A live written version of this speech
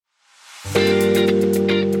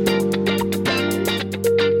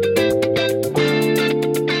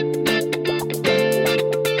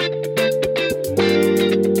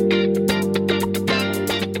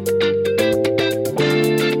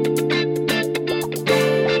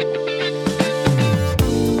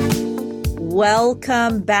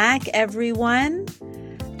Welcome back, everyone,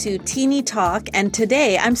 to Teeny Talk. And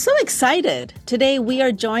today, I'm so excited. Today, we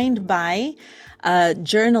are joined by a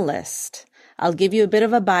journalist. I'll give you a bit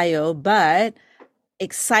of a bio, but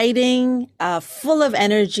exciting, full of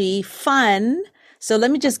energy, fun. So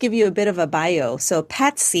let me just give you a bit of a bio. So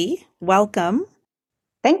Patsy, welcome.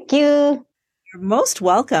 Thank you. You're most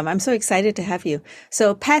welcome. I'm so excited to have you.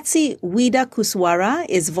 So Patsy Widakuswara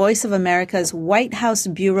is Voice of America's White House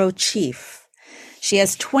Bureau Chief. She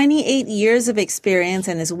has 28 years of experience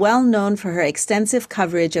and is well known for her extensive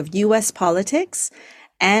coverage of U.S. politics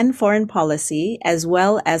and foreign policy, as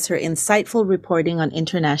well as her insightful reporting on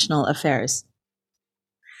international affairs.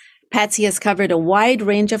 Patsy has covered a wide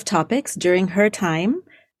range of topics during her time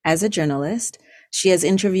as a journalist. She has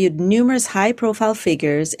interviewed numerous high-profile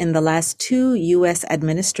figures in the last two U.S.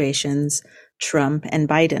 administrations, Trump and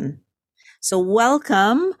Biden. So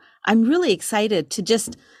welcome. I'm really excited to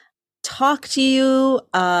just talk to you,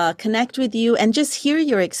 connect with you, and just hear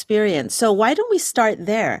your experience. So why don't we start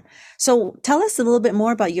there? So tell us a little bit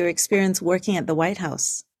more about your experience working at the White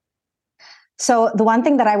House. So the one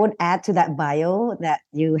thing that I would add to that bio that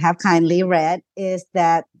you have kindly read is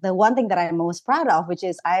that the one thing that I'm most proud of, which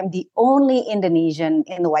is I am the only Indonesian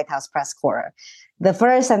in the White House press corps, the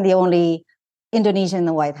first and the only Indonesian in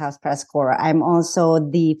the White House press corps. I'm also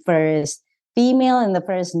the first female and the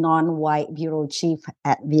first non-white bureau chief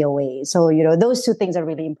at VOA. So, those two things are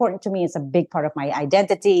really important to me. It's a big part of my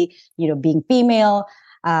identity, being female,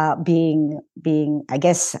 being, I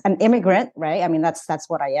guess, an immigrant, right? I mean, that's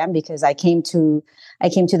what I am, because I came to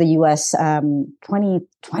the US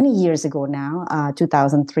 20 years ago now,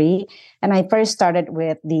 2003. And I first started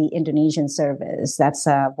with the Indonesian service. That's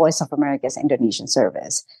Voice of America's Indonesian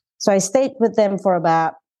service. So I stayed with them for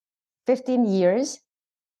about 15 years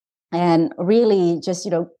and really just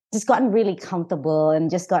gotten really comfortable and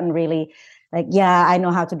just gotten really like, yeah, I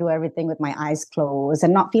know how to do everything with my eyes closed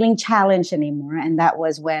and not feeling challenged anymore. And that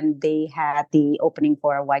was when they had the opening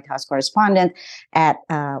for a White House correspondent at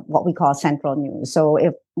what we call Central News. So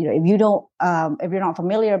if you're not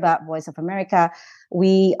familiar about Voice of America,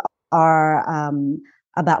 we are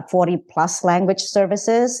about 40 plus language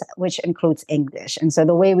services, which includes English. And so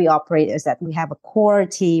the way we operate is that we have a core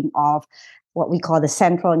team of what we call the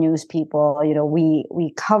Central News people.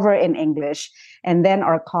 We cover in English, and then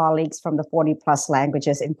our colleagues from the 40 plus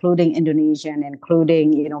languages, including Indonesian,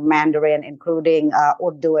 including, Mandarin, including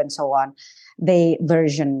Urdu and so on, they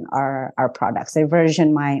version our products. They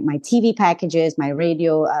version my TV packages, my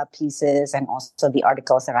radio pieces, and also the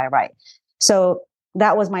articles that I write. So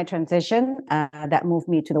that was my transition that moved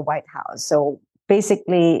me to the White House. So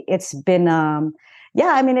basically it's been,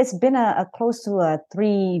 it's been a close to a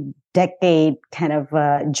 3-decade kind of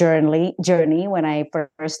journey. When I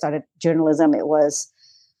first started journalism, it was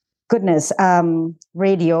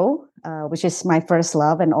radio, which is my first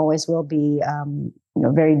love and always will be,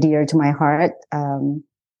 very dear to my heart.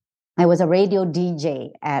 I was a radio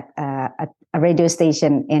DJ at a radio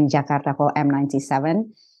station in Jakarta called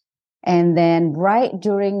M97. And then right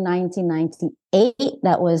during 1998,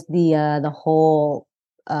 that was the whole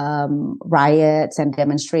riots and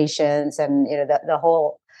demonstrations and the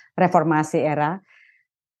whole Reformasi era.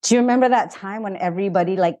 Do you remember that time when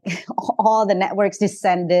everybody, like all the networks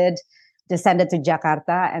descended to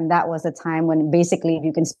Jakarta? And that was a time when basically if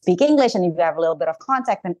you can speak English and if you have a little bit of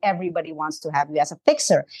contact, then everybody wants to have you as a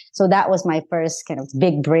fixer. So that was my first kind of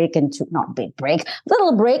big break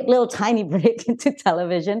little tiny break into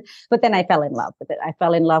television. But then I fell in love with it. I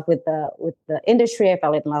fell in love with the industry. I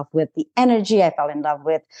fell in love with the energy. I fell in love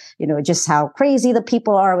with, just how crazy the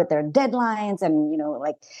people are with their deadlines. And,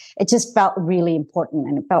 it just felt really important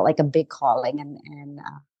and it felt like a big calling.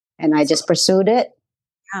 And I just pursued it.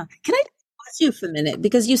 Yeah. Can I pause you for a minute?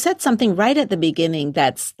 Because you said something right at the beginning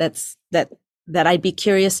that I'd be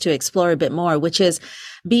curious to explore a bit more, which is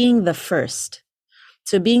being the first.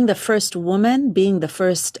 So being the first woman, being the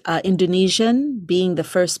first Indonesian, being the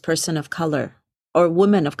first person of color or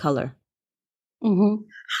woman of color. Mm-hmm.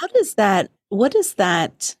 What does that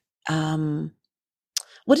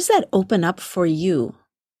open up for you?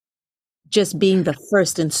 Just being the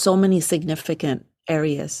first in so many significant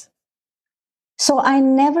areas. So I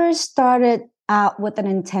never started out with an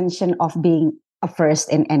intention of being a first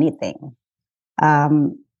in anything.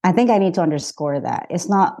 I think I need to underscore that. It's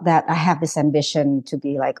not that I have this ambition to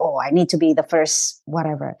be like, oh, I need to be the first,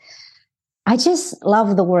 whatever. I just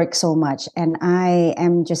love the work so much. And I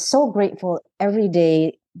am just so grateful every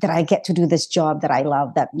day that I get to do this job that I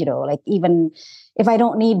love, that, even if I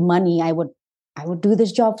don't need money, I would I would do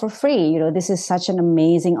this job for free. This is such an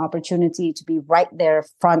amazing opportunity to be right there,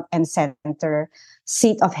 front and center,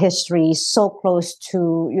 seat of history, so close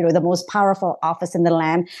to, the most powerful office in the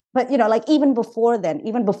land. But, like even before then,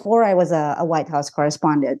 even before I was a White House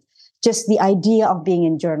correspondent, just the idea of being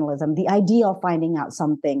in journalism, the idea of finding out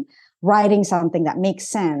something, writing something that makes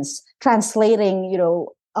sense, translating,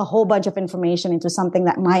 a whole bunch of information into something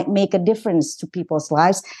that might make a difference to people's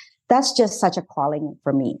lives. That's just such a calling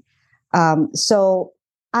for me. So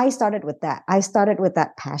I started with that. I started with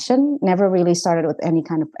that passion, never really started with any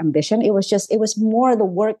kind of ambition. It was more the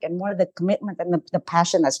work and more the commitment and the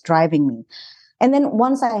passion that's driving me. And then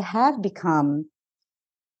once I had become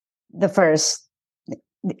the first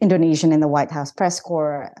Indonesian in the White House press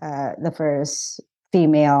corps, the first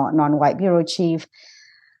female non-white bureau chief,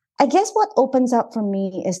 I guess what opens up for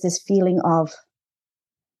me is this feeling of,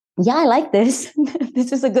 yeah, I like this.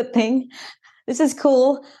 This is a good thing. This is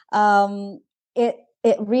cool.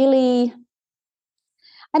 It really,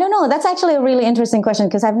 I don't know. That's actually a really interesting question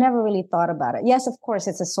because I've never really thought about it. Yes, of course,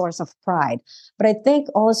 it's a source of pride, but I think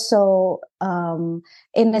also,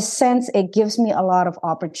 in a sense, it gives me a lot of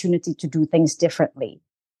opportunity to do things differently,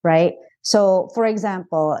 right? So, for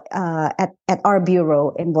example, at our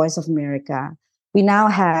bureau in Voice of America, we now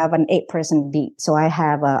have an 8-person beat. So I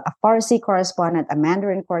have a Farsi correspondent, a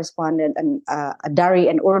Mandarin correspondent, and a Dari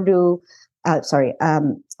and Urdu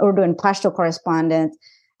Urdu and Pashto correspondent,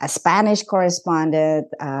 a Spanish correspondent,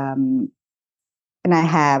 and I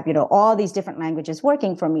have, all these different languages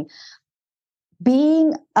working for me.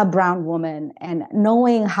 Being a brown woman and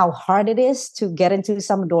knowing how hard it is to get into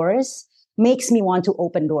some doors makes me want to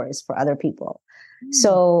open doors for other people.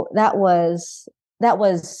 So that was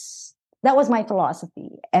my philosophy.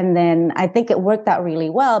 And then I think it worked out really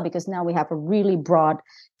well because now we have a really broad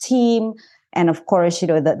team. And of course,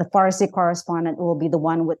 the Farsi correspondent will be the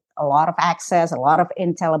one with a lot of access, a lot of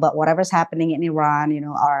intel about whatever's happening in Iran.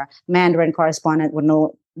 Our Mandarin correspondent would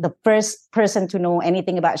know the first person to know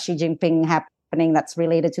anything about Xi Jinping happening that's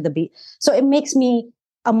related to the beat. So it makes me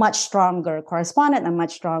a much stronger correspondent, a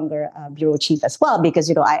much stronger bureau chief as well,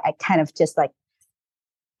 because, I kind of just like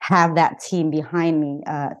have that team behind me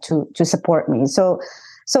to support me. So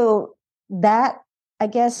that, I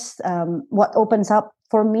guess, what opens up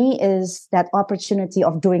for me is that opportunity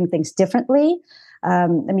of doing things differently.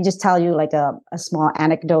 Let me just tell you like a small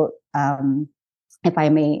anecdote, if I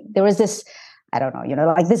may. There was this, I don't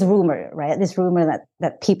know, like this rumor, right? This rumor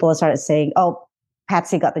that people started saying, oh,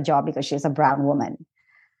 Patsy got the job because she's a brown woman.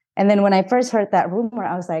 And then when I first heard that rumor,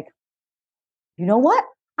 I was like, you know what?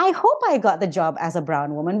 I hope I got the job as a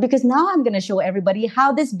brown woman because now I'm going to show everybody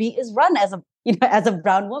how this beat is run as a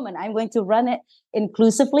brown woman. I'm going to run it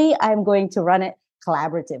inclusively. I'm going to run it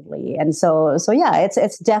collaboratively. And so yeah,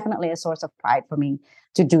 it's definitely a source of pride for me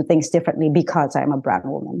to do things differently because I'm a brown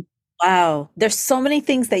woman. Wow. There's so many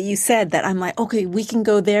things that you said that I'm like, okay, we can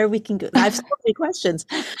go there. We can go. I have so many questions.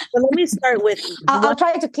 But let me start with. I'll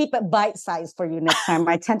try to keep it bite-sized for you next time.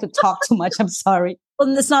 I tend to talk too much. I'm sorry.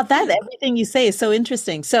 Well, it's not that. Everything you say is so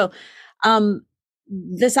interesting. So,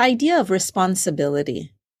 this idea of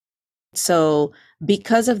responsibility. So,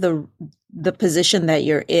 because of the position that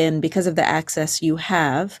you're in, because of the access you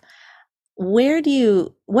have,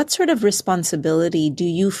 what sort of responsibility do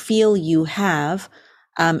you feel you have?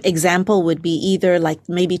 Example would be either like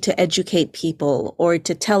maybe to educate people or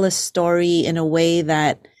to tell a story in a way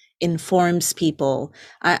that informs people.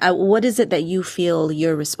 What is it that you feel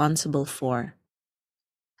you're responsible for?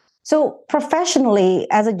 So professionally,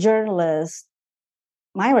 as a journalist,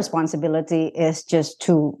 my responsibility is just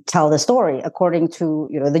to tell the story according to,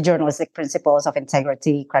 the journalistic principles of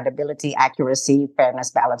integrity, credibility, accuracy,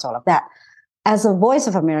 fairness, balance, all of that. As a Voice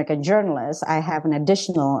of America journalist, I have an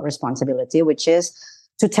additional responsibility, which is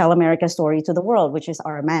to tell America's story to the world, which is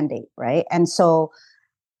our mandate, right? And so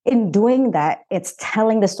in doing that, it's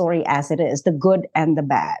telling the story as it is, the good and the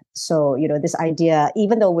bad. So, this idea,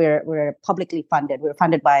 even though we're publicly funded, we're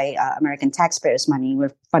funded by American taxpayers' money,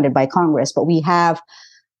 we're funded by Congress, but we have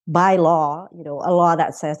by law, a law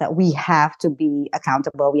that says that we have to be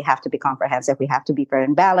accountable, we have to be comprehensive, we have to be fair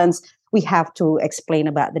and balanced, we have to explain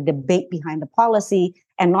about the debate behind the policy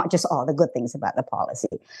and not just all the good things about the policy.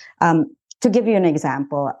 To give you an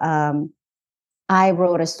example, I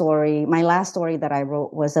wrote a story. My last story that I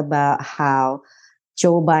wrote was about how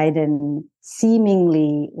Joe Biden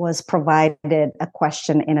seemingly was provided a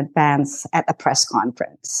question in advance at a press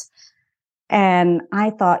conference. And I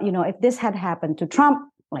thought, if this had happened to Trump,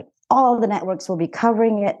 like all the networks will be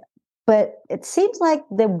covering it. But it seems like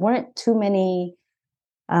there weren't too many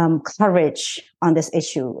coverage on this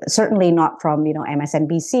issue. Certainly not from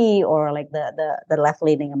MSNBC or like the left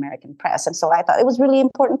leaning American press. And so I thought it was really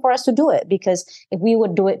important for us to do it, because if we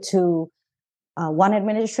would do it to one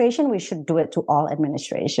administration, we should do it to all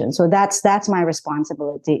administrations. So that's my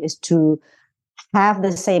responsibility, is to have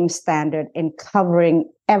the same standard in covering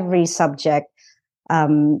every subject,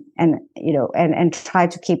 and try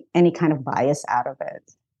to keep any kind of bias out of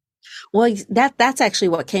it. Well, that's actually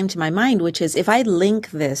what came to my mind, which is if I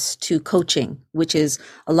link this to coaching, which is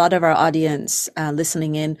a lot of our audience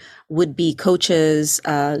listening in would be coaches,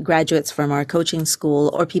 graduates from our coaching school,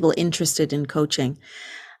 or people interested in coaching.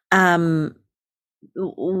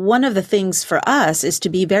 One of the things for us is to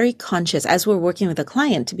be very conscious as we're working with a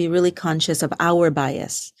client, to be really conscious of our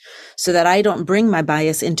bias, so that I don't bring my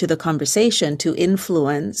bias into the conversation to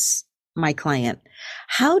influence my client.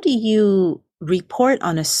 How do you report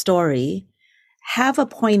on a story, have a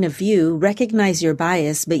point of view, recognize your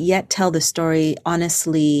bias, but yet tell the story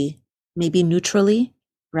honestly, maybe neutrally,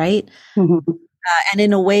 right? Mm-hmm. And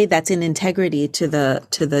in a way that's in integrity to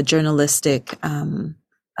the journalistic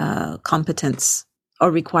competence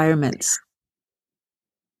or requirements?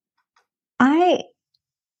 I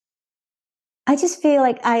just feel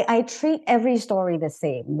like I treat every story the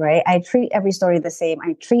same, right? I treat every story the same.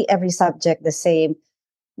 I treat every subject the same.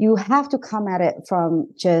 You have to come at it from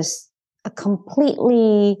just a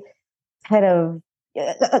completely kind of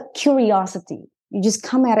a curiosity. You just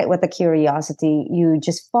come at it with a curiosity. You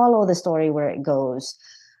just follow the story where it goes.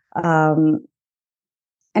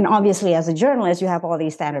 And obviously, as a journalist, you have all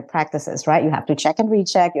these standard practices, right? You have to check and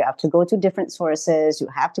recheck. You have to go to different sources. You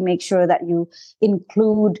have to make sure that you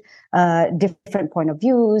include different point of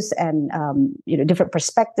views and different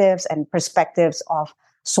perspectives of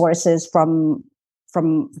sources from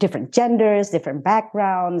different genders, different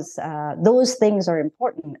backgrounds. Those things are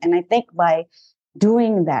important, and I think by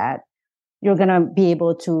doing that, you're going to be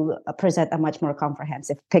able to present a much more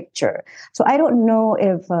comprehensive picture. So I don't know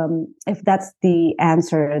if that's the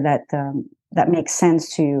answer that makes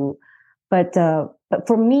sense to you, but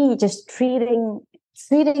for me, just treating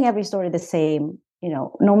every story the same,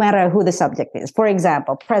 no matter who the subject is. For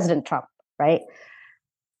example, President Trump, right?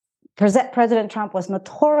 President Trump was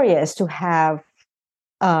notorious to have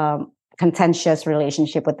contentious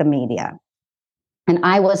relationship with the media, and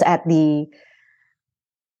I was at the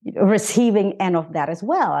receiving end of that as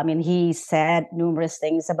well. I mean, he said numerous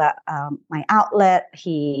things about my outlet.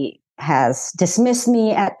 He has dismissed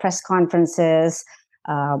me at press conferences.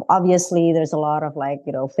 Obviously, there's a lot of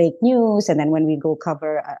fake news. And then when we go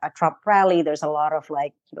cover a Trump rally, there's a lot of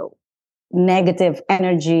negative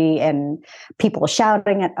energy and people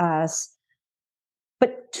shouting at us.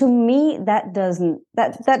 But to me, that's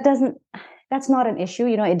not an issue.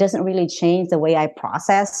 It doesn't really change the way I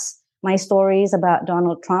process my stories about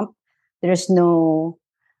Donald Trump. There's no,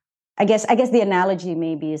 I guess the analogy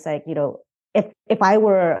maybe is if I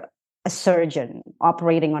were a surgeon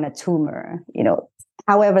operating on a tumor,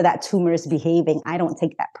 however that tumor is behaving, I don't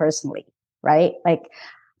take that personally, right? Like,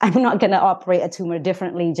 I'm not going to operate a tumor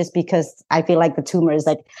differently just because I feel like the tumor is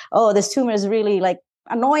this tumor is really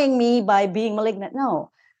annoying me by being malignant. No.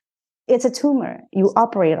 It's a tumor. You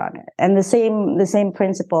operate on it. And the same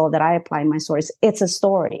principle that I apply in my stories, it's a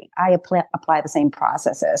story. I apply the same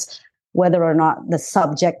processes, whether or not the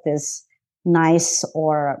subject is nice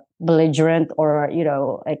or belligerent or,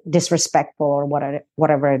 disrespectful or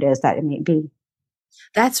whatever it is that it may be.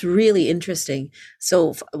 That's really interesting.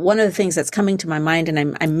 So one of the things that's coming to my mind,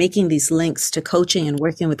 and I'm making these links to coaching and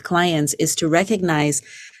working with clients, is to recognize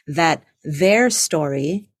that their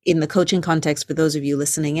story, in the coaching context, for those of you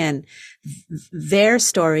listening in, their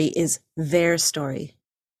story is their story.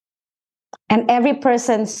 And every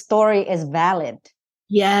person's story is valid.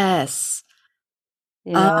 Yes.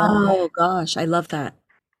 Oh gosh, I love that.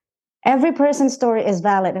 Every person's story is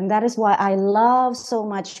valid. And that is why I love so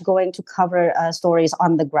much going to cover stories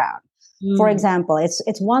on the ground. For example,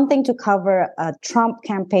 it's one thing to cover a Trump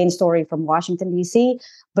campaign story from Washington, D.C.,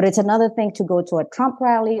 but it's another thing to go to a Trump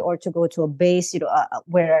rally or to go to a base,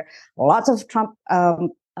 where lots of Trump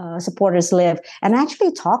supporters live, and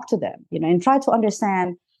actually talk to them, and try to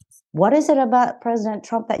understand, what is it about President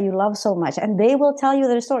Trump that you love so much? And they will tell you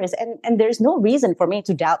their stories. And there's no reason for me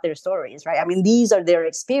to doubt their stories, right? I mean, these are their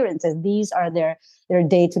experiences. These are their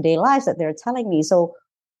day-to-day lives that they're telling me. So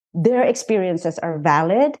their experiences are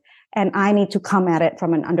valid. And I need to come at it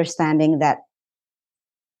from an understanding that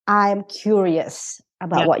I'm curious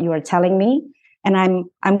about what you are telling me. And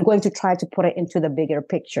I'm going to try to put it into the bigger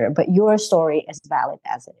picture. But your story is valid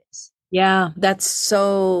as it is. Yeah, that's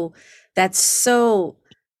so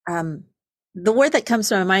the word that comes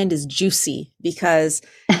to my mind is juicy, because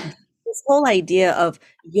this whole idea of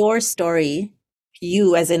your story,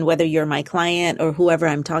 you as in whether you're my client or whoever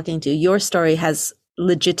I'm talking to, your story has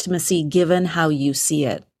legitimacy given how you see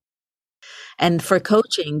it. And for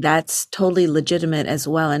coaching, that's totally legitimate as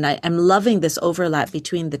well. And I'm loving this overlap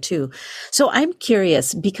between the two. So I'm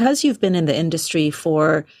curious, because you've been in the industry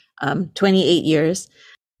for 28 years,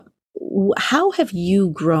 how have you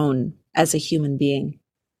grown as a human being?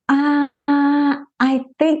 I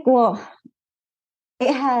think, well,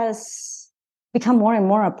 it has become more and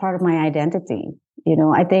more a part of my identity.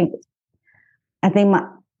 I think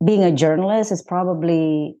being a journalist is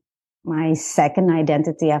probably my second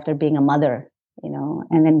identity after being a mother,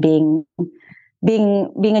 and then being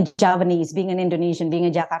a Javanese, being an Indonesian, being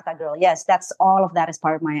a Jakarta girl. Yes, that's all of that is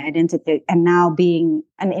part of my identity. And now being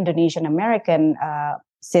an Indonesian American,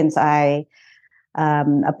 since I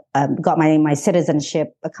got my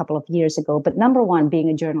citizenship a couple of years ago. But number one, being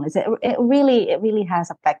a journalist, it really has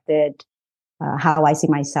affected how I see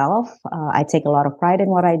myself. I take a lot of pride in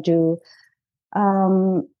what I do,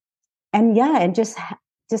 and just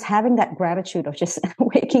having that gratitude of just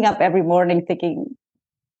waking up every morning thinking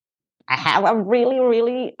I have a really,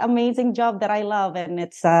 really amazing job that I love, and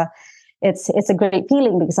it's a great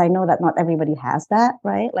feeling because I know that not everybody has that,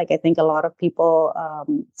 right? Like I think a lot of people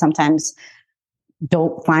sometimes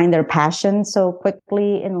don't find their passion so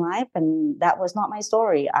quickly in life, and that was not my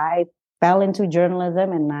story. I fell into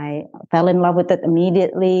journalism and I fell in love with it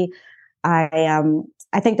immediately.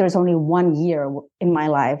 I think there's only 1 year in my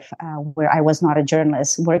life where I was not a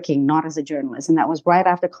journalist, working not as a journalist, and that was right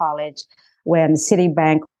after college when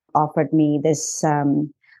Citibank offered me this.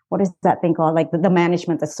 What is that thing called? Like the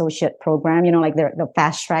management associate program, like the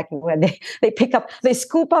fast track where they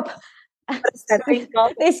scoop up What's that thing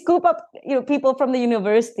called? they scoop up people from the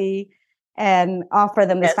university and offer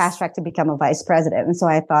them this fast track to become a vice president. And so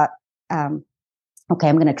I thought, okay,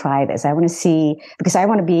 I'm going to try this. I want to see, because I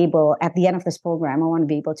want to be able, at the end of this program, I want to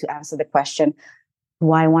be able to answer the question,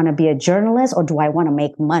 do I want to be a journalist or do I want to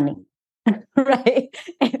make money? Right.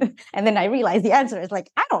 And then I realized the answer is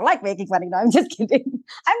like, I don't like making money. No, I'm just kidding.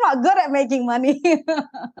 I'm not good at making money.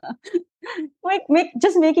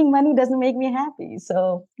 Just making money doesn't make me happy.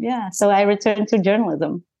 So yeah, so I returned to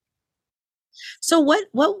journalism. So what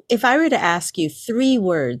if I were to ask you 3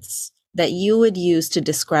 words that you would use to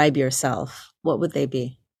describe yourself, what would they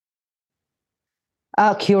be?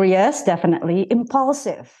 Curious, definitely.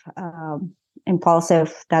 Impulsive.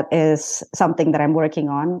 Impulsive, that is something that I'm working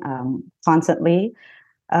on constantly.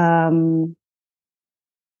 I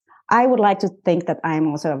would like to think that I'm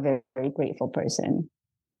also a very, very grateful person.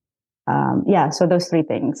 So those 3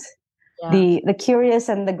 things. Yeah. The curious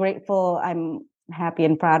and the grateful, I'm happy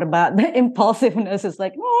and proud about. The impulsiveness is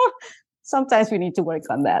like, sometimes we need to work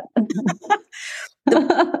on that.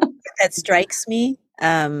 That strikes me,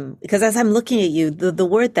 because as I'm looking at you, the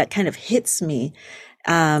word that kind of hits me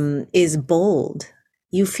is bold.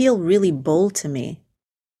 You feel really bold to me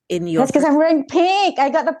in your. That's because I'm wearing pink. I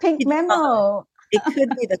got the pink memo. It could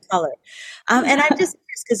be the color. And I'm just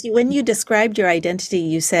curious because when you described your identity,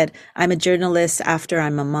 you said, I'm a journalist after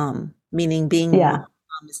I'm a mom, meaning being a mom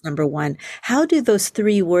is number one. How do those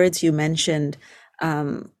 3 words you mentioned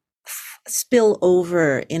spill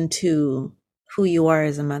over into who you are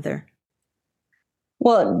as a mother?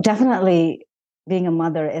 Well, definitely being a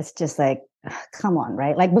mother is just like, come on,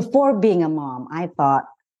 right? Like before being a mom, I thought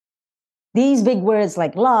these big words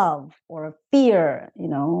like love or fear,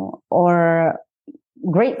 or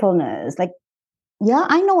gratefulness, like, yeah,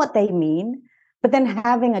 I know what they mean. But then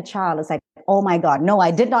having a child is like, oh my God, no, I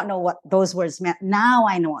did not know what those words meant. Now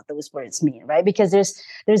I know what those words mean, right? Because there's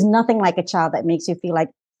nothing like a child that makes you feel like,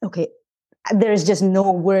 okay, there's just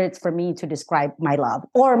no words for me to describe my love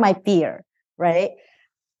or my fear, right?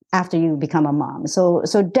 After you become a mom. So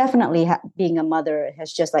definitely being a mother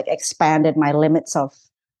has just like expanded my limits of,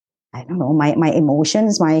 I don't know, my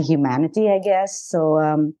emotions, my humanity, I guess.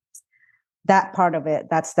 So that part of it,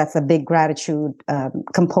 that's a big gratitude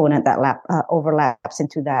component that overlaps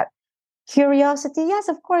into that. Curiosity, yes,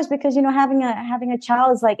 of course, because having a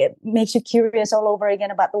child is like, it makes you curious all over again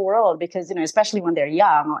about the world, because especially when they're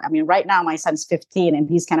young. I mean, right now my son's 15 and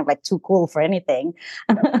he's kind of like too cool for anything.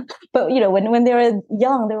 But when they're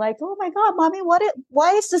young, they're like, oh my God, mommy,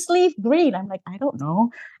 why is this leaf green? I'm like, I don't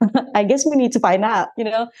know. I guess we need to find out.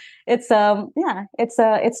 It's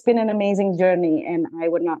been an amazing journey, and I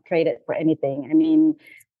would not trade it for anything. I mean,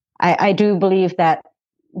 I do believe that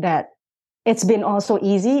it's been also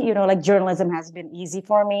easy, like journalism has been easy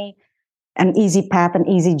for me, an easy path, an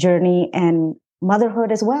easy journey, and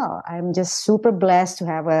motherhood as well. I'm just super blessed to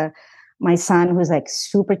have my son who's like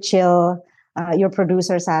super chill. Your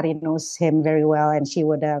producer Sari knows him very well, and she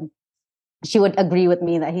would agree with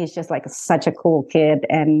me that he's just like such a cool kid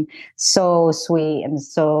and so sweet and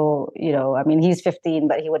so, I mean, he's 15,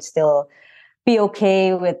 but he would still be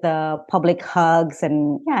okay with the public hugs.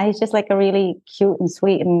 And yeah, he's just like a really cute and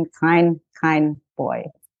sweet and kind boy.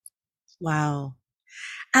 Wow.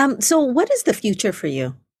 So what is the future for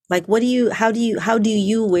you? Like, how do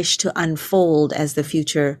you wish to unfold as the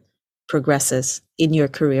future progresses in your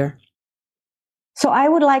career? So I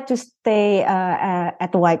would like to stay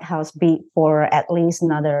at the White House beat for at least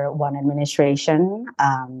another one administration,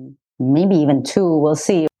 maybe even two. We'll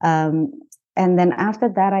see. And then after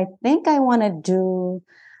that, I think I want to do,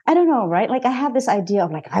 I don't know, right? Like I have this idea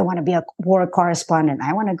of like, I want to be a war correspondent.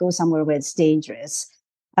 I want to go somewhere where it's dangerous.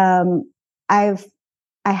 Um, I've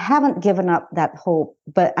I haven't given up that hope,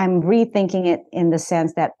 but I'm rethinking it in the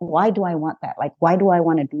sense that why do I want that? Like, why do I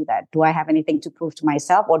want to do that? Do I have anything to prove to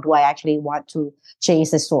myself, or do I actually want to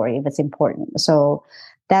chase the story if it's important? So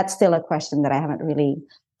that's still a question that I haven't really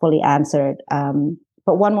fully answered.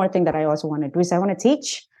 But one more thing that I also want to do is I want to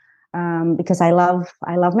teach because I love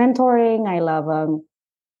mentoring. I love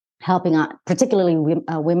helping out, particularly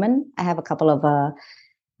women. I have a couple of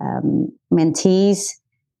mentees,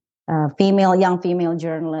 young female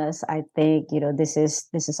journalists. I think this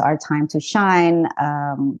is our time to shine.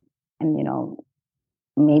 And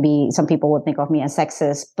maybe some people would think of me as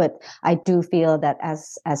sexist, but I do feel that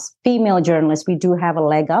as female journalists, we do have a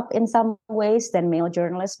leg up in some ways than male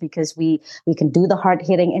journalists because we can do the hard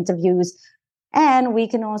hitting interviews, and we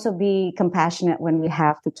can also be compassionate when we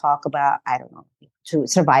have to talk about, I don't know, to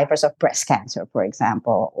survivors of breast cancer, for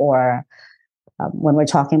example, or when we're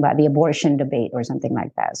talking about the abortion debate or something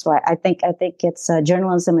like that. So I think it's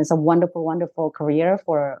journalism is a wonderful, wonderful career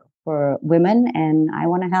for women, and I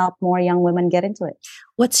want to help more young women get into it.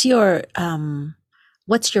 What's your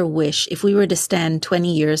wish if we were to stand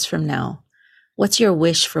 20 years from now? What's your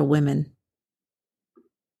wish for women?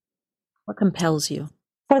 What compels you?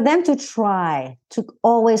 For them to try, to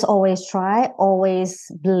always try, always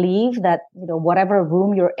believe that whatever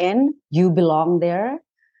room you're in, you belong there.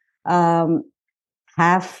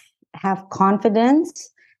 Have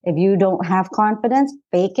confidence. If you don't have confidence,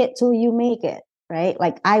 fake it till you make it, right?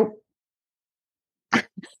 Like I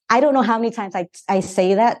don't know how many times I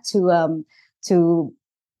say that to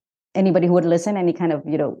anybody who would listen, any kind of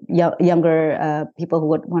younger people who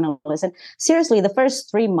would want to listen. Seriously, the first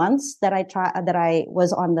 3 months that I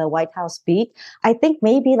was on the White House beat, I think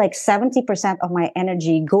maybe like 70% of my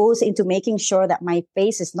energy goes into making sure that my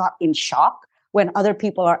face is not in shock when other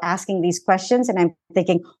people are asking these questions, and I'm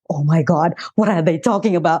thinking, oh my God, what are they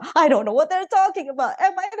talking about? I don't know what they're talking about.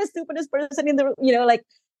 Am I the stupidest person in the, like,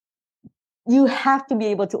 you have to be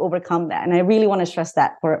able to overcome that. And I really want to stress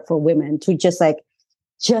that for women to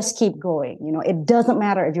just keep going. It doesn't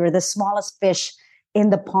matter if you're the smallest fish in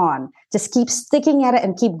the pond, just keep sticking at it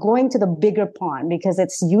and keep going to the bigger pond, because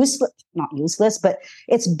it's not useless, but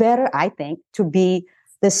it's better, I think, to be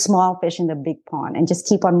the small fish in the big pond and just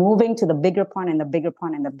keep on moving to the bigger pond and the bigger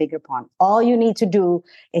pond and the bigger pond. All you need to do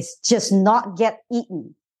is just not get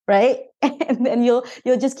eaten, right? And then you'll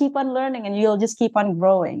just keep on learning and you'll just keep on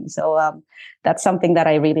growing. So that's something that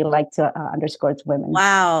I really like to underscore to women.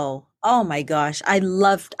 Wow. Oh my gosh. I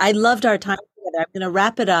loved our time together. I'm going to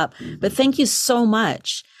wrap it up, but thank you so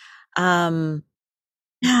much.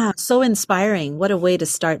 Yeah, so inspiring. What a way to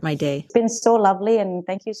start my day. It's been so lovely, and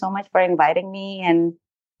thank you so much for inviting me. And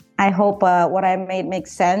I hope what I made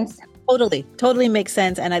makes sense. Totally makes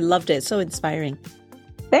sense. And I loved it. So inspiring.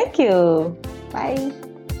 Thank you. Bye.